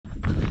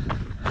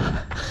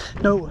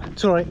No,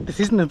 it's alright, this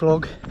isn't a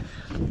vlog,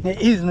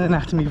 it is an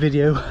anatomy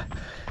video.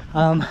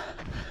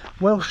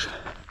 Welsh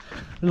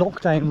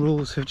lockdown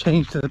rules have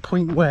changed to the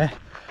point where,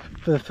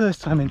 for the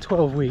first time in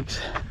 12 weeks,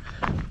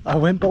 I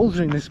went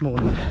bouldering this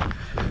morning,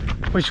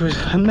 which was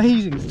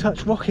amazing to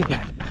touch rock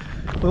again.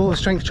 With all the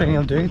strength training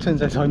I'm doing, it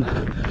turns out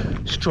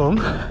I'm strong,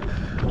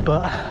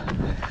 but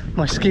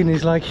my skin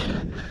is like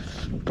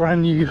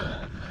brand new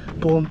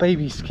born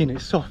baby skin,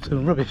 it's soft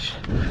and rubbish.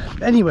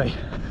 Anyway,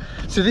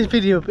 so this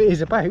video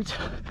is about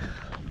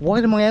why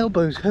do my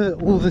elbows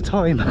hurt all the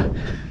time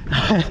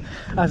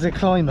as a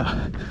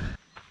climber.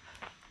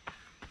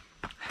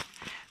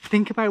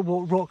 Think about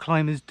what rock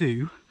climbers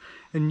do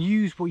and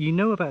use what you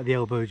know about the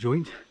elbow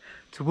joint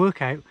to work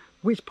out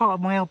which part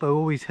of my elbow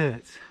always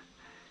hurts.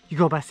 You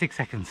got about 6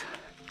 seconds.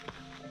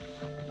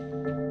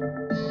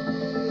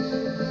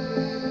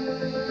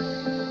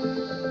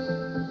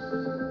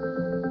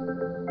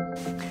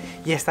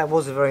 Yes, that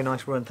was a very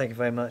nice run, thank you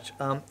very much.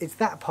 It's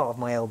that part of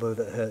my elbow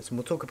that hurts, and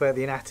we'll talk about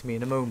the anatomy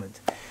in a moment.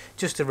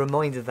 Just a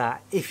reminder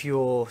that if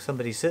you're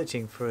somebody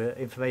searching for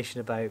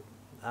information about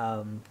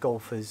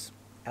golfers'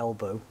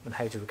 elbow and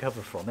how to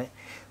recover from it,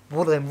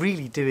 what I'm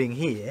really doing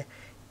here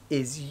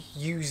is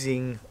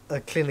using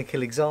a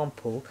clinical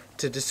example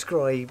to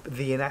describe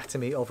the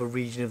anatomy of a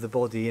region of the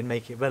body and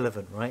make it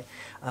relevant, right?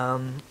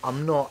 I'm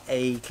not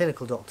a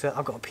clinical doctor,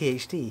 I've got a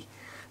PhD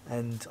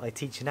and I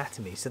teach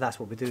anatomy, so that's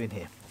what we're doing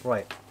here.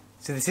 Right,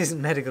 so this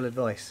isn't medical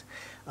advice.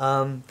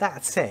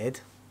 That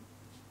said,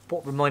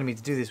 what reminded me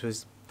to do this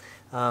was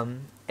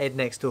Ed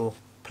next door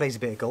plays a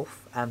bit of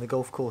golf, and the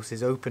golf course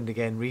is opened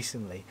again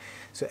recently,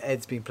 so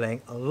Ed's been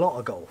playing a lot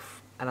of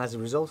golf, and as a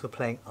result of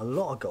playing a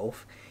lot of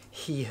golf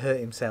he hurt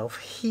himself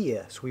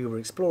here. So we were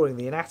exploring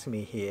the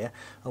anatomy here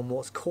and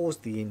what's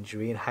caused the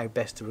injury and how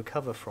best to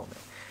recover from it.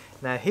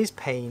 Now his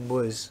pain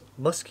was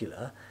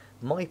muscular,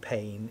 my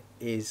pain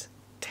is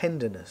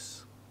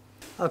tendinous.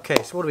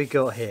 Okay, so what do we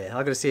got here?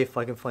 I've got to see if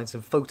I can find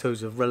some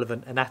photos of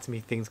relevant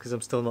anatomy things because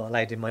I'm still not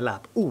allowed in my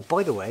lab. Oh,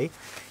 by the way,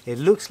 it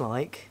looks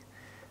like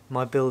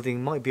my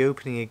building might be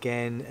opening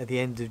again at the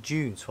end of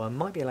June, so I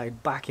might be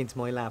allowed back into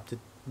my lab to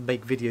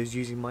make videos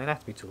using my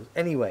anatomy tools.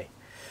 Anyway,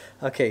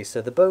 okay,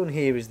 so the bone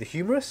here is the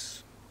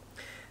humerus.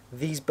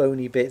 These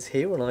bony bits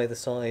here on either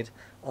side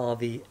are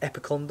the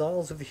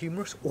epicondyles of the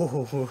humerus.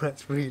 Oh,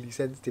 that's really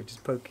sensitive,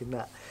 just poking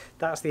that.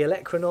 That's the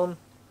olecranon.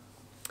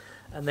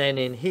 And then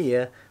in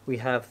here we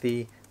have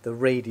the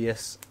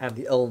radius and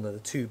the ulna, the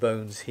two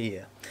bones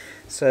here.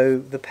 So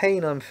the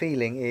pain I'm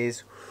feeling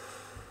is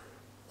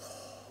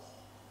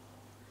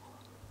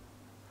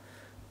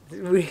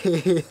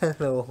really, it's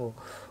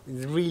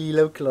really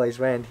localized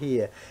around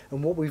here.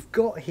 And what we've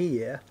got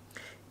here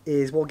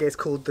is what gets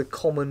called the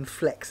common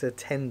flexor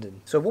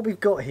tendon. So what we've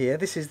got here,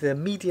 this is the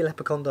medial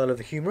epicondyle of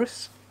the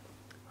humerus,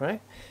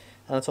 right?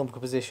 Anatomical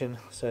position.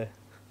 So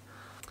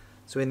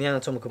in the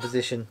anatomical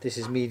position, this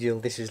is medial,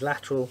 this is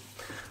lateral.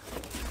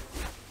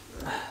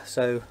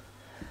 So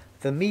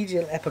the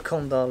medial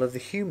epicondyle of the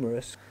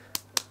humerus,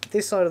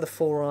 this side of the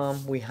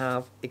forearm we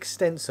have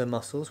extensor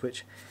muscles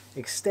which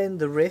extend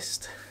the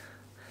wrist.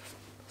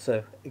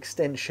 So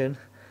extension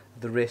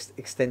of the wrist,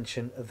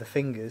 extension of the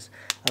fingers.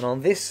 And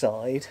on this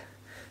side,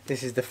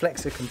 this is the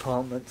flexor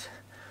compartment.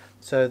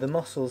 So the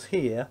muscles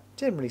here,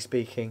 generally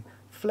speaking,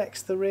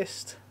 flex the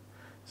wrist,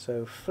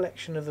 so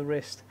flexion of the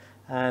wrist,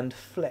 and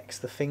flex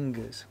the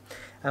fingers.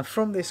 And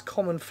from this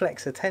common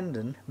flexor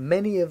tendon,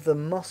 many of the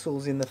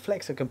muscles in the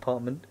flexor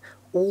compartment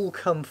all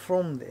come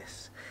from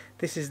this.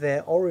 This is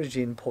their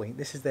origin point,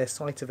 this is their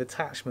site of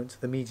attachment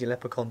to the medial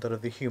epicondyle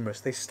of the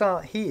humerus. They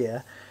start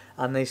here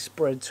and they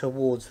spread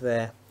towards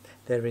their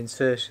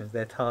insertions,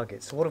 their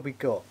targets. So what have we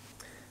got?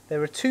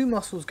 There are two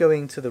muscles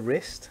going to the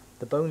wrist.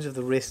 The bones of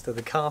the wrist are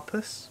the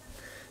carpus.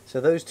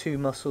 So those two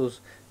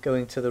muscles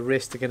going to the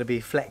wrist are going to be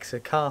flexor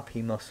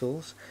carpi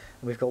muscles.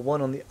 And we've got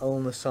one on the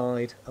ulnar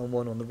side and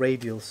one on the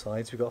radial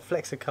side. So we've got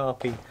flexor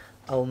carpi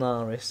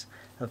ulnaris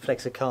and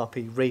flexor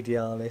carpi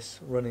radialis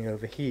running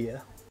over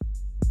here.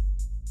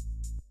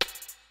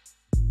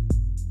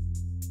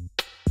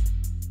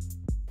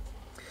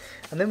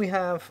 And then we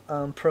have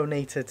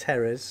pronator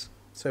teres.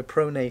 So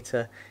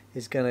pronator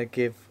is going to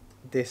give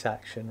this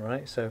action,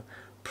 right? So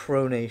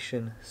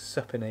pronation,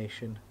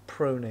 supination,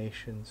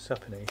 pronation,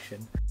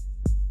 supination.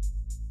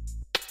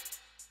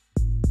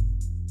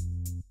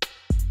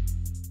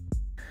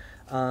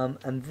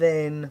 And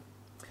then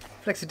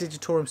flexor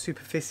digitorum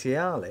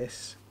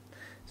superficialis,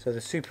 so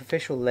the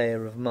superficial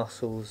layer of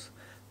muscles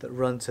that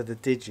run to the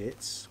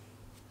digits,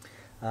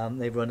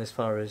 they run as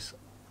far as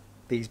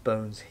these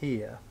bones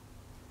here.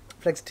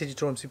 Flexor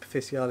digitorum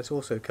superficialis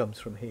also comes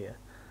from here.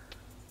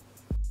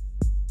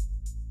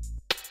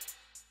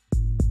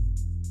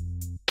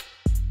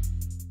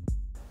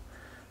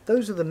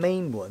 Those are the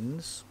main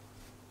ones,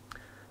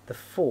 the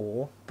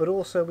four, but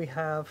also we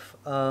have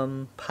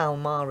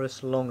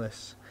palmaris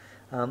longus,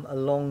 a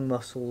long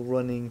muscle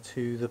running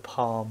to the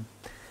palm,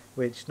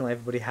 which not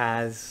everybody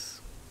has.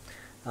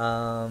 You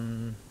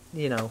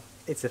know,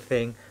 it's a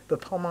thing,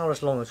 but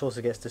palmaris longus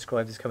also gets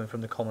described as coming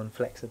from the common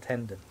flexor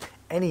tendon.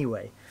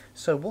 Anyway,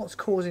 So what's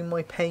causing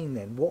my pain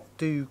then? What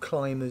do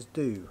climbers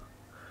do?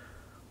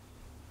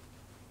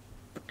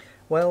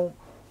 Well,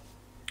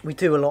 we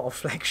do a lot of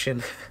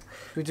flexion.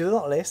 We do a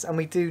lot of this, and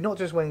we do not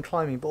just when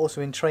climbing but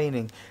also in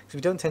training, because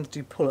we don't tend to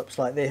do pull-ups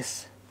like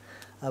this.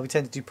 We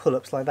tend to do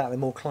pull-ups like that. They're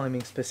more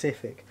climbing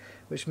specific,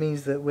 which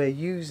means that we're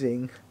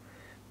using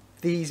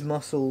these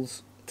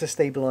muscles to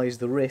stabilise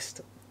the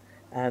wrist.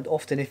 And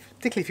often,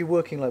 particularly if you're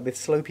working like with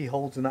slopey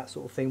holds and that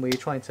sort of thing, where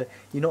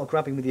you're not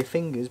grabbing with your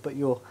fingers, but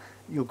you're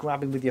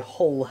grabbing with your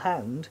whole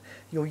hand,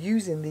 you're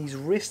using these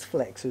wrist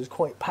flexors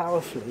quite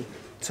powerfully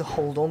to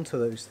hold on to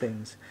those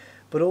things.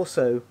 But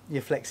also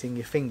you're flexing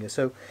your fingers.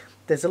 So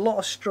there's a lot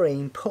of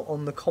strain put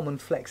on the common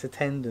flexor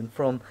tendon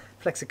from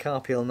flexor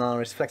carpi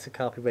ulnaris, flexor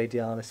carpi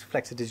radialis,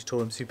 flexor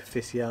digitorum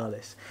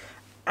superficialis,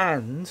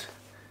 and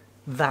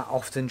that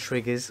often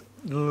triggers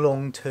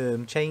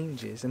long-term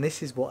changes, and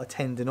this is what a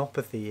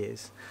tendinopathy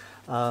is.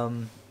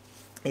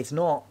 It's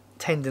not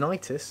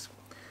tendinitis,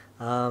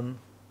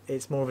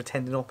 it's more of a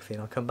tendinopathy,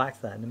 and I'll come back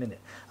to that in a minute.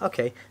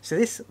 Okay, so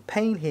this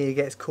pain here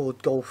gets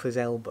called golfer's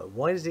elbow.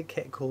 Why does it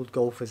get called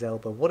golfer's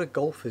elbow? What are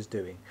golfers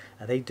doing?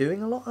 Are they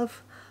doing a lot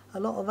of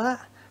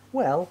that?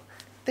 Well,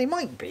 they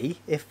might be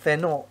if they're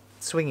not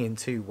swinging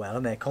too well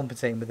and they're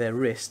compensating with their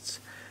wrists.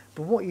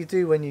 But what you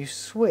do when you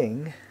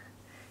swing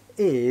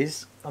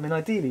is, I mean,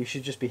 ideally you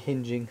should just be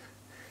hinging.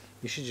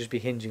 You should just be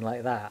hinging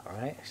like that,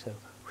 right? So,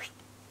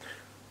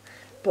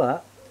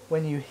 but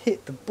when you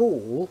hit the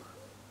ball,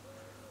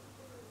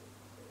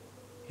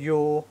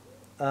 when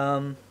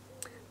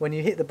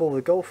you hit the ball with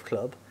a golf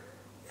club,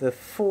 the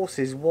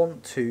forces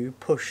want to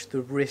push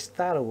the wrist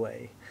that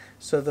away.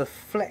 So the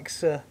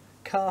flexor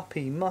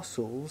carpi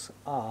muscles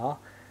are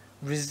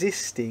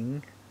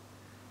resisting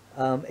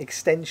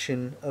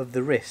extension of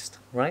the wrist,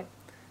 right?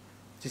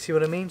 Do you see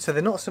what I mean? So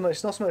they're not so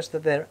much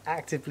that they're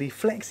actively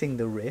flexing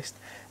the wrist,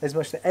 as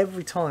much that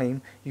every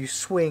time you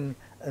swing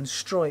and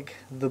strike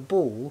the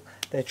ball,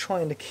 they're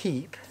trying to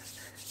keep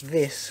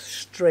this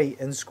straight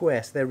and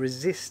square. So they're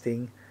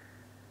resisting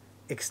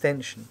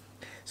extension.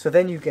 So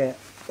then you get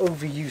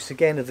overuse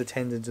again of the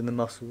tendons and the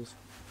muscles.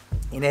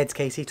 In Ed's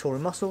case, he tore a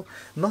muscle.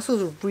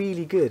 Muscles are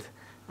really good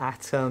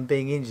at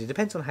being injured.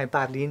 Depends on how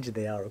badly injured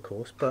they are, of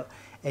course. But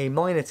a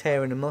minor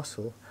tear in a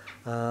muscle,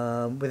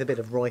 with a bit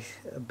of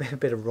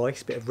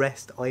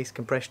rest, ice,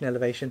 compression,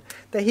 elevation,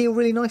 they heal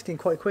really nicely and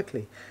quite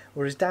quickly.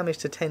 Whereas damage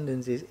to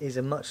tendons is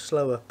a much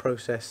slower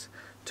process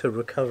to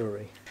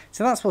recovery.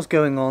 So that's what's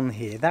going on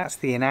here. That's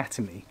the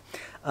anatomy.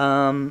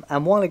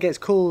 And while it gets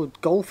called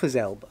golfer's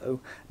elbow,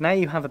 now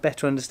you have a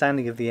better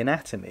understanding of the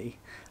anatomy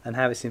and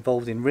how it's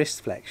involved in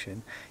wrist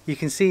flexion. You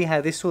can see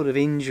how this sort of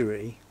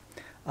injury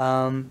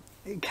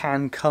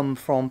can come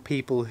from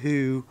people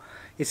who,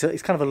 it's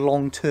kind of a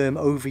long-term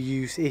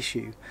overuse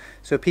issue.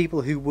 So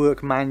people who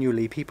work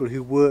manually, people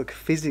who work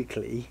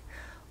physically,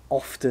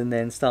 often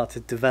then start to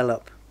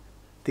develop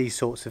these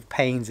sorts of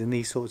pains and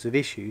these sorts of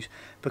issues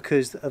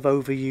because of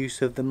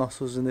overuse of the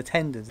muscles and the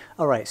tendons.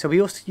 Alright, so we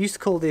also used to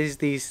call these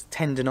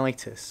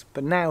tendinitis,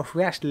 but now if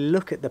we actually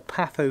look at the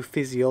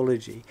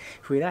pathophysiology,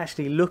 if we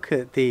actually look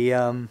at the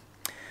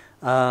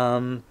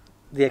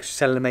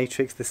extracellular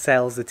matrix, the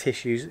cells, the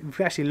tissues, if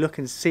we actually look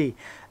and see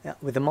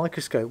with a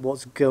microscope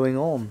what's going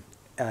on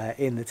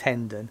in the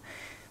tendon,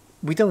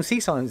 we don't see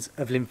signs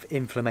of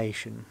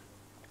inflammation.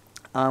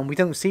 We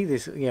don't see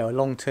this, a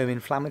long-term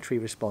inflammatory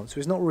response. So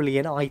it's not really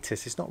an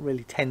itis, it's not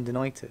really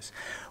tendinitis.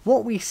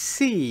 What we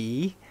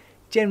see,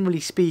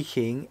 generally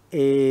speaking,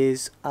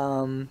 is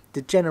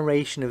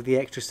degeneration of the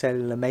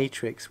extracellular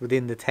matrix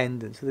within the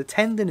tendon. So the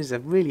tendon is a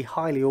really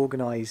highly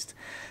organised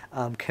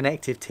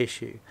connective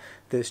tissue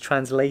that's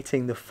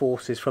translating the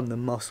forces from the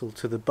muscle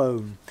to the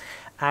bone.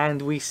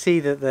 And we see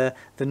that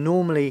the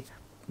normally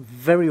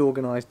very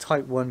organised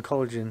type 1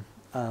 collagen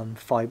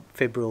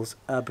fibrils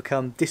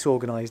become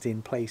disorganized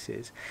in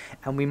places,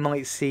 and we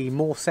might see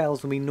more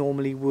cells than we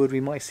normally would.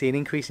 We might see an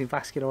increase in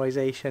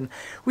vascularization.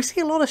 We see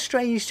a lot of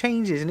strange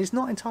changes, and it's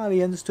not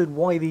entirely understood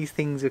why these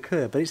things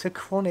occur, but it's a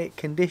chronic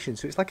condition,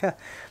 so it's like a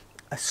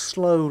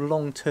slow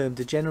long-term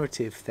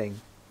degenerative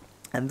thing,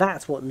 and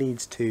that's what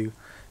leads to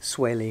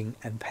swelling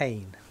and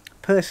pain.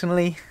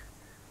 Personally,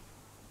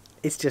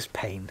 it's just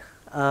pain.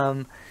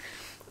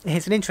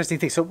 It's an interesting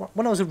thing. So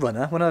when I was a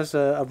runner, and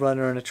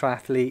a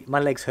triathlete, my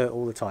legs hurt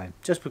all the time,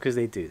 just because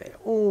they do. They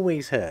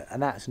always hurt,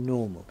 and that's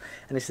normal.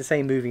 And it's the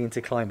same moving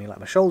into climbing. Like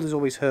my shoulders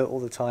always hurt all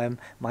the time,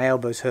 my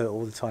elbows hurt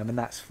all the time, and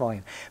that's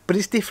fine. But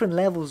it's different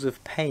levels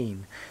of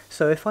pain.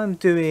 So if I'm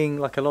doing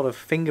like a lot of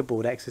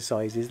fingerboard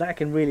exercises, that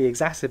can really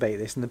exacerbate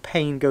this, and the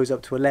pain goes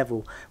up to a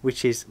level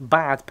which is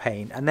bad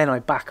pain, and then I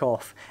back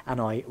off and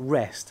I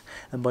rest.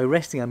 And by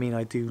resting, I mean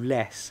I do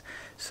less.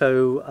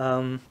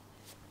 So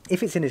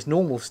if it's in its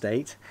normal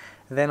state,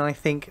 then I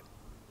think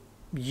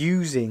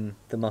using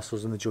the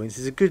muscles and the joints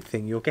is a good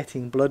thing. You're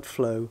getting blood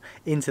flow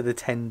into the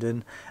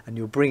tendon and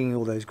you're bringing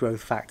all those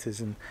growth factors,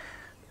 and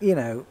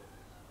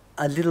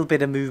a little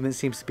bit of movement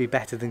seems to be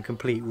better than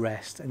complete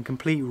rest, and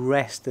complete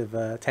rest of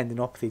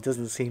tendinopathy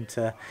doesn't seem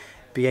to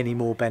be any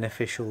more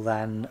beneficial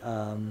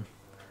than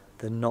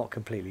than not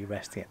completely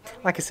resting it.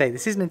 Like I say,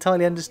 this isn't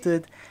entirely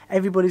understood.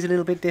 Everybody's a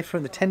little bit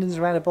different. The tendons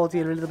around the body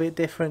are a little bit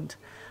different.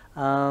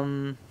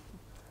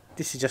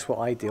 This is just what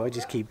I do. I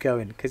just keep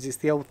going because it's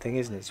the old thing,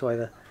 isn't it? So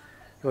you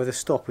either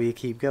stop or you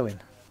keep going.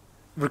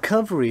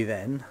 Recovery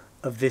then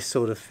of this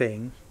sort of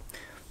thing,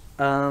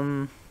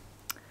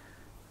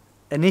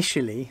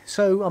 initially,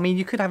 so I mean,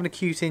 you could have an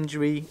acute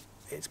injury.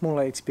 It's more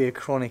likely to be a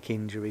chronic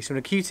injury. So an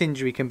acute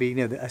injury can be, you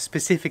know, a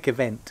specific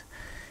event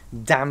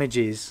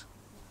damages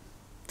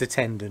the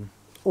tendon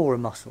or a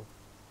muscle.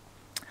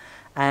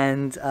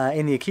 And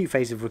in the acute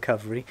phase of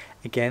recovery,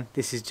 again,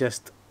 this is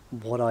just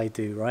what I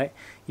do, right?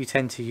 You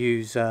tend to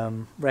use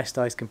rest,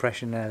 ice,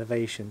 compression and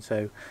elevation.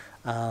 So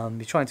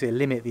you're trying to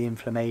limit the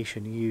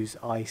inflammation. You use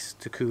ice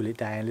to cool it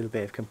down, a little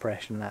bit of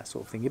compression, that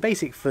sort of thing. Your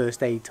basic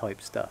first aid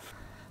type stuff.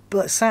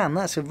 But Sam,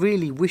 that's a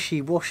really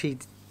wishy-washy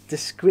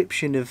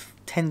description of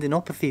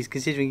tendinopathies,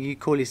 considering you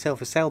call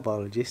yourself a cell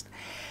biologist.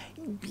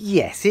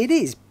 Yes, it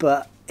is,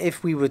 but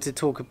if we were to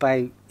talk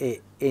about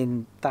it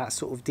in that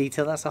sort of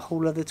detail, that's a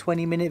whole other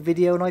 20-minute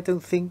video, and I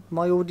don't think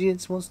my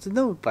audience wants to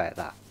know about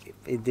that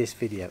in this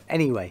video.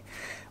 Anyway,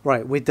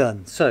 right, we're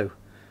done. So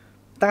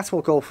that's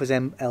what golfer's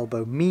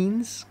elbow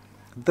means.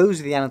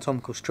 Those are the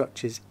anatomical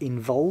structures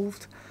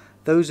involved.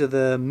 Those are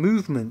the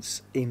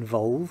movements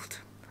involved,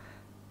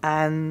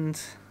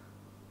 and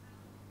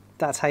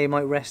that's how you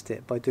might rest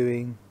it, by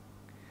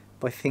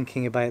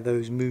thinking about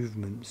those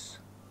movements.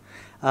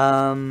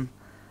 And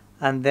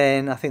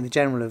then I think the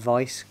general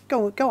advice,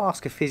 go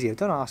ask a physio.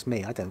 Don't ask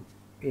me. I don't,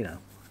 you know,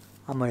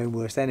 I'm my own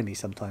worst enemy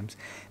sometimes.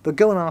 But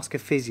go and ask a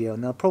physio,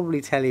 and they'll probably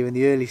tell you in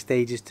the early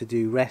stages to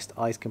do rest,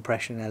 ice,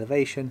 compression, and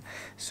elevation.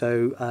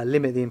 So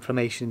limit the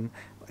inflammation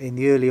in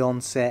the early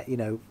onset, you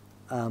know,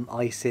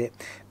 ice it.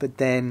 But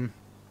then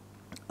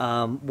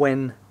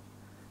when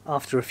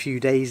after a few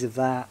days of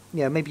that, you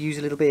know, maybe use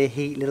a little bit of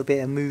heat, a little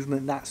bit of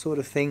movement, that sort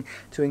of thing,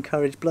 to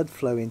encourage blood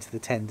flow into the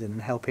tendon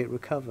and help it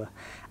recover.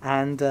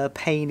 And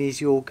pain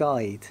is your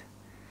guide.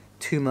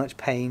 Too much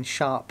pain,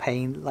 sharp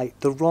pain, like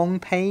the wrong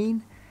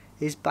pain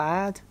is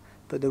bad,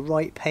 but the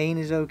right pain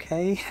is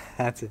okay.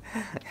 If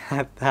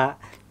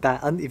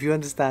you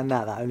understand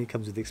that only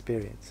comes with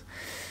experience.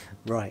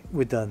 Right,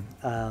 we're done.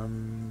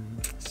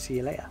 See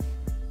you later.